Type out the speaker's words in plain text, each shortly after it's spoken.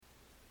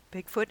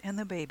Bigfoot and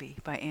the Baby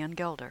by Ann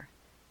Gelder,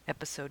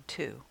 Episode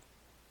 2.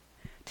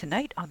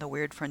 Tonight on the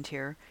Weird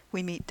Frontier,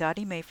 we meet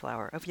Dottie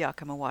Mayflower of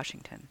Yakima,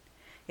 Washington.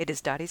 It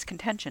is Dottie's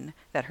contention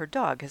that her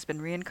dog has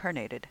been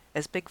reincarnated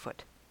as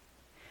Bigfoot.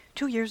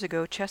 2 years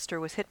ago, Chester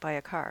was hit by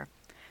a car.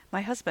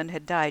 My husband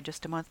had died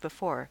just a month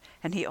before,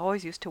 and he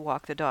always used to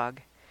walk the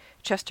dog.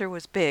 Chester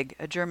was big,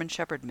 a German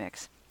Shepherd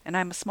mix, and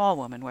I'm a small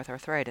woman with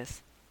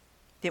arthritis.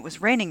 It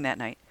was raining that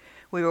night.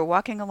 We were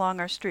walking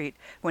along our street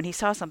when he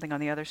saw something on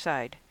the other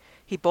side.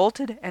 He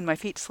bolted, and my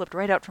feet slipped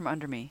right out from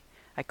under me.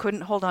 I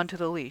couldn't hold on to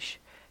the leash.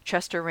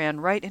 Chester ran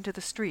right into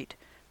the street.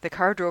 The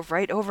car drove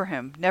right over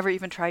him, never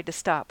even tried to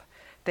stop.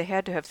 They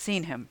had to have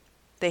seen him.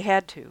 They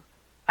had to.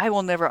 I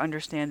will never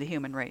understand the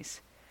human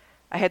race.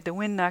 I had the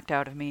wind knocked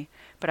out of me,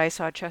 but I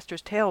saw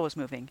Chester's tail was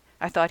moving.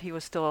 I thought he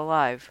was still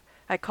alive.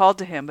 I called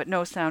to him, but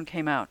no sound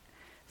came out.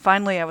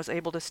 Finally, I was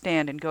able to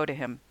stand and go to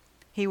him.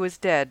 He was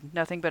dead,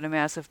 nothing but a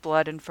mass of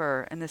blood and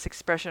fur, and this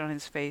expression on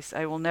his face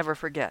I will never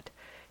forget.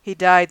 He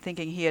died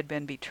thinking he had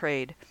been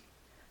betrayed.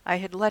 I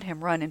had let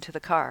him run into the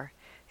car.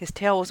 His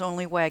tail was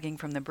only wagging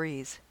from the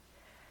breeze.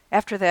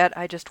 After that,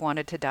 I just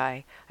wanted to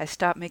die. I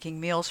stopped making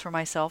meals for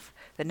myself.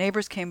 The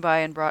neighbors came by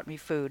and brought me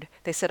food.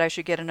 They said I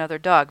should get another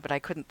dog, but I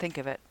couldn't think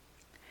of it.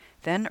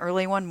 Then,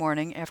 early one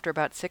morning, after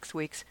about 6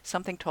 weeks,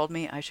 something told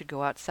me I should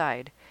go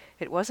outside.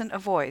 It wasn't a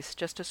voice,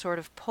 just a sort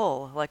of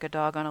pull, like a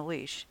dog on a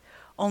leash.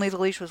 Only the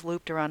leash was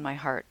looped around my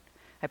heart.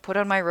 I put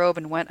on my robe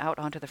and went out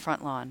onto the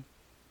front lawn.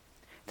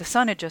 The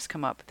sun had just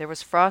come up. There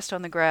was frost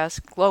on the grass,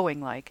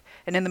 glowing like,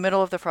 and in the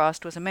middle of the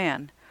frost was a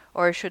man.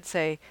 Or I should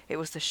say, it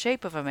was the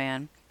shape of a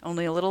man,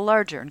 only a little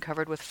larger and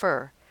covered with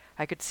fur.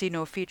 I could see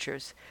no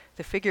features.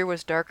 The figure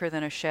was darker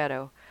than a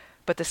shadow.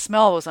 But the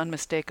smell was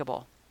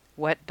unmistakable.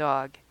 Wet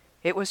dog.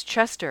 It was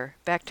Chester,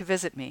 back to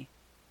visit me.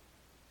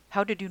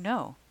 How did you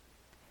know?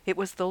 It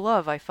was the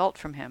love I felt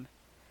from him.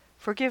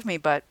 Forgive me,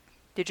 but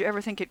did you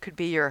ever think it could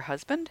be your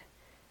husband?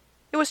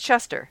 It was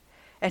Chester,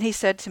 and he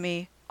said to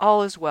me,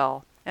 "All is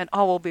well, and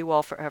all will be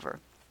well forever."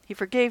 He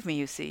forgave me,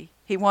 you see.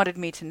 He wanted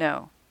me to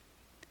know.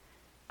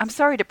 I'm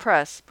sorry to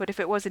press, but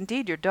if it was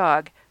indeed your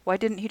dog, why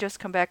didn't he just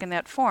come back in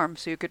that form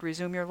so you could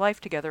resume your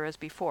life together as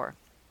before?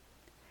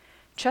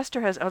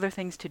 Chester has other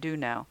things to do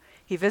now.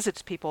 He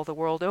visits people the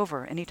world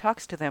over, and he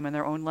talks to them in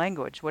their own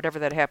language, whatever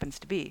that happens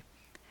to be.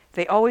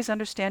 They always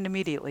understand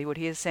immediately what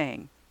he is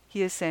saying.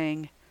 He is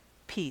saying,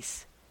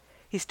 peace.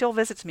 He still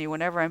visits me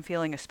whenever I'm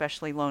feeling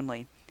especially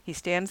lonely. He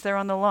stands there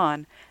on the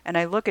lawn, and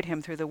I look at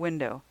him through the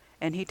window,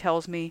 and he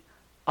tells me,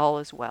 all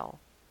is well.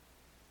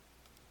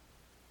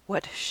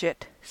 What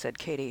shit, said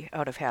Katie,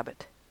 out of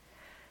habit.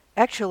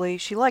 Actually,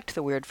 she liked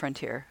The Weird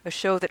Frontier, a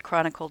show that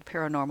chronicled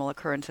paranormal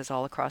occurrences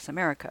all across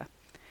America.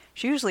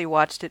 She usually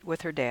watched it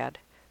with her dad.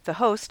 The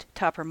host,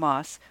 Topper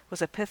Moss,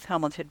 was a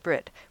pith-helmeted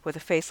Brit with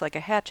a face like a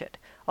hatchet,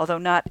 although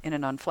not in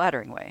an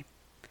unflattering way.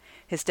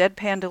 His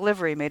deadpan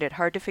delivery made it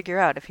hard to figure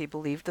out if he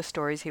believed the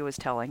stories he was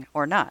telling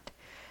or not.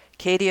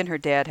 Katie and her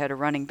dad had a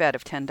running bet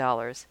of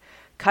 $10.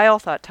 Kyle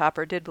thought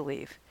Topper did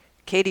believe.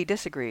 Katie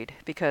disagreed,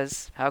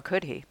 because how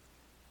could he?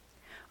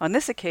 On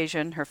this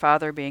occasion, her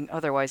father being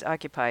otherwise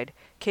occupied,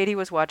 Katie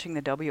was watching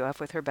the WF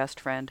with her best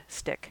friend,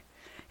 Stick.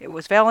 It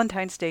was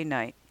Valentine's Day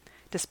night.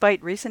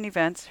 Despite recent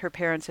events, her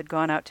parents had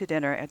gone out to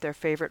dinner at their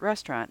favorite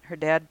restaurant, her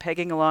dad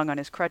pegging along on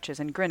his crutches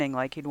and grinning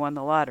like he'd won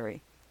the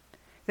lottery.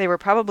 They were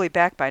probably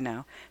back by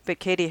now, but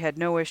Katie had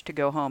no wish to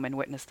go home and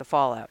witness the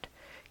fallout.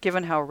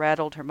 Given how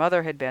rattled her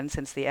mother had been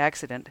since the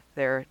accident,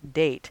 their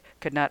date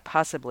could not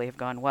possibly have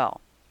gone well.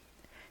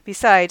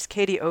 Besides,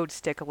 Katie owed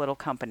Stick a little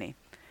company.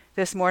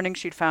 This morning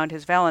she'd found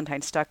his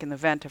valentine stuck in the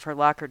vent of her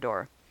locker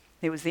door.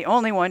 It was the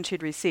only one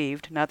she'd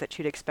received, not that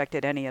she'd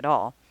expected any at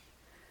all.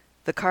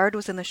 The card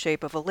was in the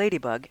shape of a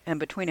ladybug, and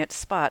between its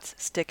spots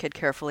Stick had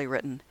carefully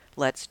written,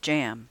 "Let's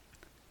jam."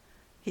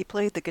 He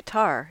played the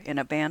guitar in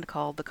a band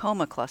called the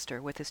Coma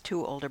Cluster with his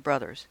 2 older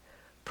brothers.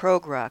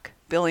 Prog rock,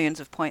 billions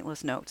of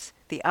pointless notes,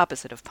 the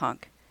opposite of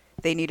punk.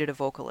 They needed a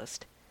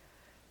vocalist.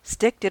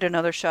 Stick did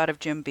another shot of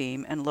Jim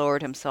Beam and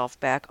lowered himself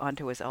back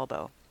onto his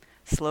elbow.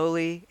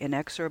 Slowly,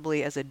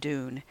 inexorably as a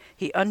dune,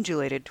 he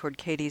undulated toward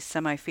Katie's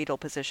semi-fetal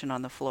position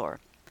on the floor.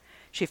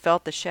 She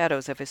felt the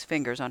shadows of his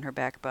fingers on her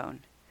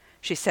backbone.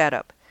 She sat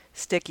up.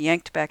 Stick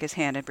yanked back his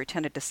hand and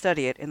pretended to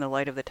study it in the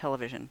light of the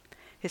television.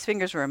 His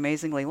fingers were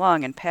amazingly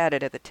long and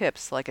padded at the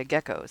tips like a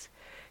gecko's.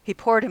 He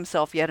poured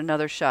himself yet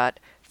another shot,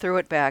 threw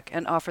it back,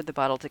 and offered the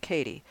bottle to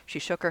Katie. She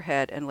shook her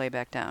head and lay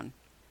back down.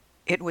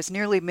 It was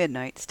nearly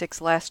midnight,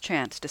 Stick's last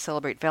chance to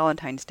celebrate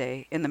Valentine's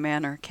Day in the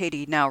manner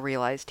Katie now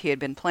realized he had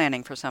been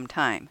planning for some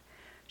time.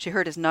 She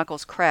heard his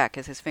knuckles crack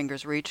as his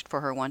fingers reached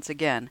for her once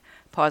again,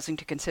 pausing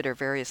to consider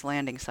various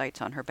landing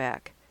sites on her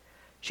back.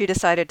 She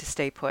decided to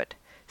stay put.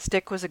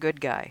 Stick was a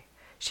good guy.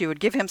 She would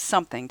give him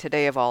something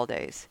today of all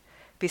days.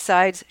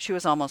 Besides, she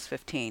was almost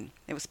 15.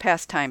 It was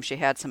past time she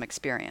had some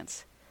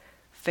experience.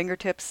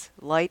 Fingertips,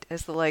 light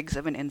as the legs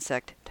of an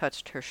insect,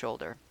 touched her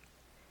shoulder.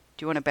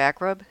 "Do you want a back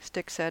rub?"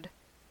 Stick said.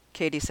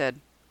 Katie said,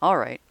 "All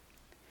right."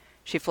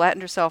 She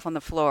flattened herself on the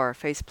floor,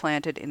 face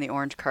planted in the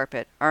orange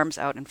carpet, arms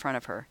out in front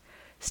of her.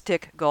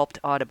 Stick gulped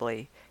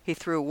audibly. He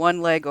threw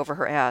one leg over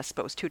her ass,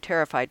 but was too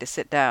terrified to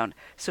sit down,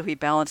 so he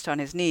balanced on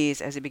his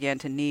knees as he began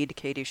to knead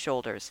Katie's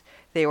shoulders.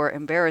 They were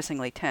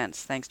embarrassingly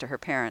tense, thanks to her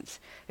parents.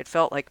 It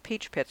felt like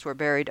peach pits were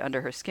buried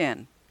under her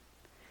skin.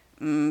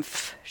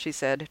 "Mph," she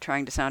said,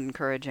 trying to sound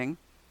encouraging.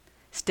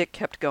 Stick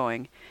kept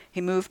going.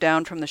 He moved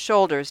down from the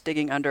shoulders,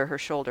 digging under her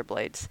shoulder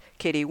blades.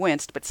 Katie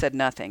winced, but said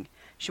nothing.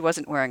 She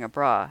wasn't wearing a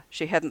bra.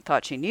 She hadn't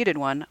thought she needed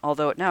one,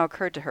 although it now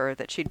occurred to her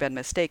that she'd been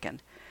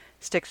mistaken.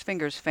 Stick's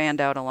fingers fanned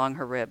out along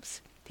her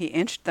ribs. He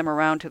inched them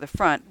around to the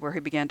front, where he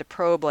began to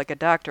probe like a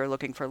doctor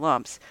looking for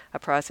lumps, a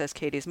process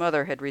Katie's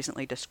mother had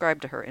recently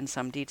described to her in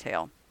some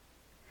detail.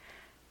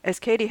 As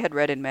Katie had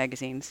read in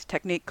magazines,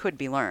 technique could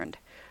be learned.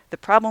 The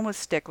problem with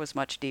Stick was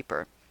much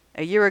deeper.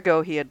 A year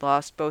ago he had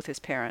lost both his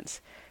parents.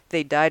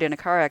 They died in a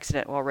car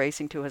accident while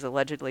racing to his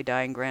allegedly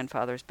dying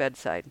grandfather's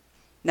bedside.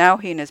 Now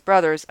he and his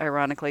brothers,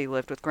 ironically,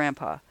 lived with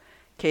Grandpa.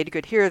 Katie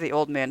could hear the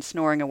old man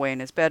snoring away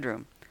in his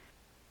bedroom.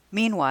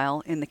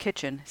 Meanwhile, in the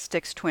kitchen,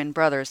 Stick's twin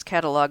brothers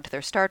catalogued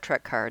their Star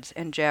Trek cards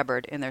and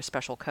jabbered in their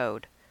special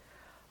code.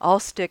 All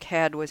Stick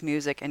had was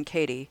music and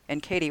Katie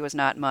was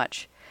not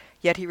much.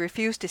 Yet he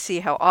refused to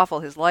see how awful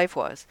his life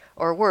was,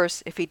 or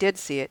worse, if he did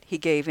see it, he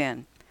gave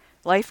in.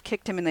 Life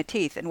kicked him in the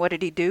teeth, and what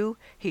did he do?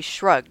 He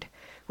shrugged.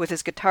 With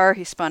his guitar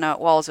he spun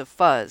out walls of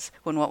fuzz,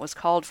 when what was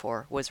called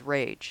for was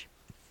rage.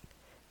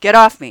 "Get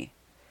off me!"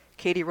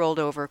 Katie rolled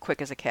over,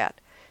 quick as a cat.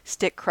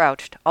 Stick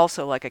crouched,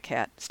 also like a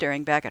cat,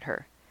 staring back at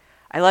her.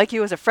 "I like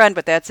you as a friend,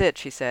 but that's it,"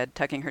 she said,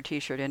 tucking her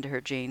t-shirt into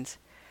her jeans.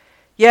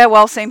 "Yeah,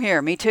 well, same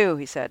here. Me too,"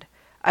 he said.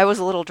 "I was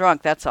a little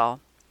drunk, that's all."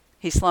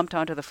 He slumped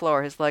onto the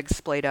floor, his legs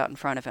splayed out in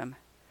front of him.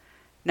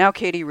 Now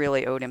Katie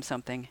really owed him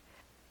something.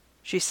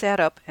 She sat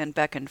up and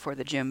beckoned for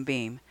the gym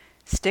beam.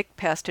 Stick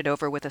passed it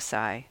over with a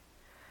sigh.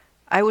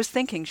 "I was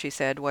thinking," she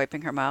said,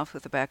 wiping her mouth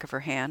with the back of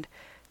her hand,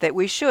 "that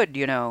we should,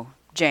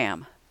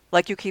 jam.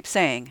 Like you keep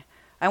saying.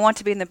 I want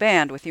to be in the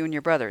band with you and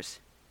your brothers."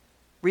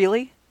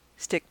 "Really?"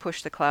 Stick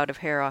pushed the cloud of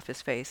hair off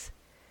his face.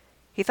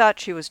 He thought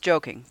she was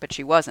joking, but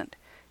she wasn't.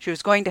 She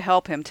was going to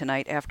help him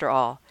tonight after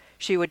all.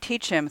 She would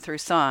teach him through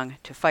song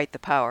to fight the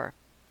power.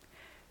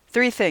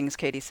 "3 things,"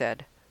 Katie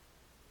said.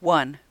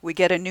 1. We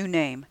get a new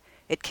name.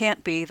 It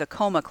can't be the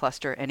Coma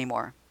Cluster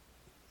anymore.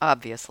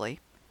 Obviously.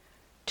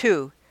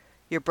 2.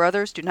 Your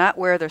brothers do not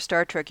wear their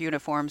Star Trek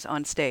uniforms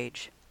on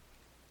stage.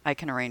 I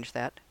can arrange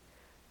that.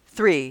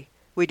 3.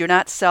 We do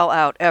not sell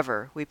out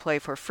ever. We play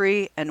for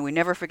free, and we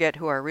never forget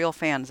who our real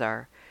fans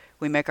are.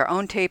 We make our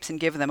own tapes and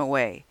give them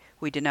away.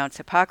 We denounce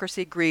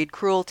hypocrisy, greed,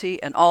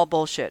 cruelty, and all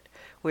bullshit.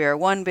 We are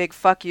one big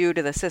fuck you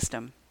to the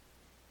system."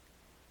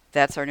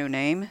 "That's our new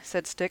name?"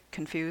 said Stick,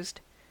 confused.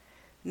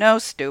 "No,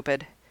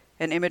 stupid."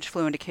 An image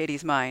flew into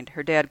Katie's mind,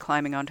 her dad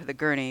climbing onto the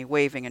gurney,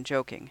 waving and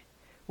joking.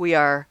 "We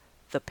are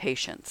the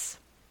Patients."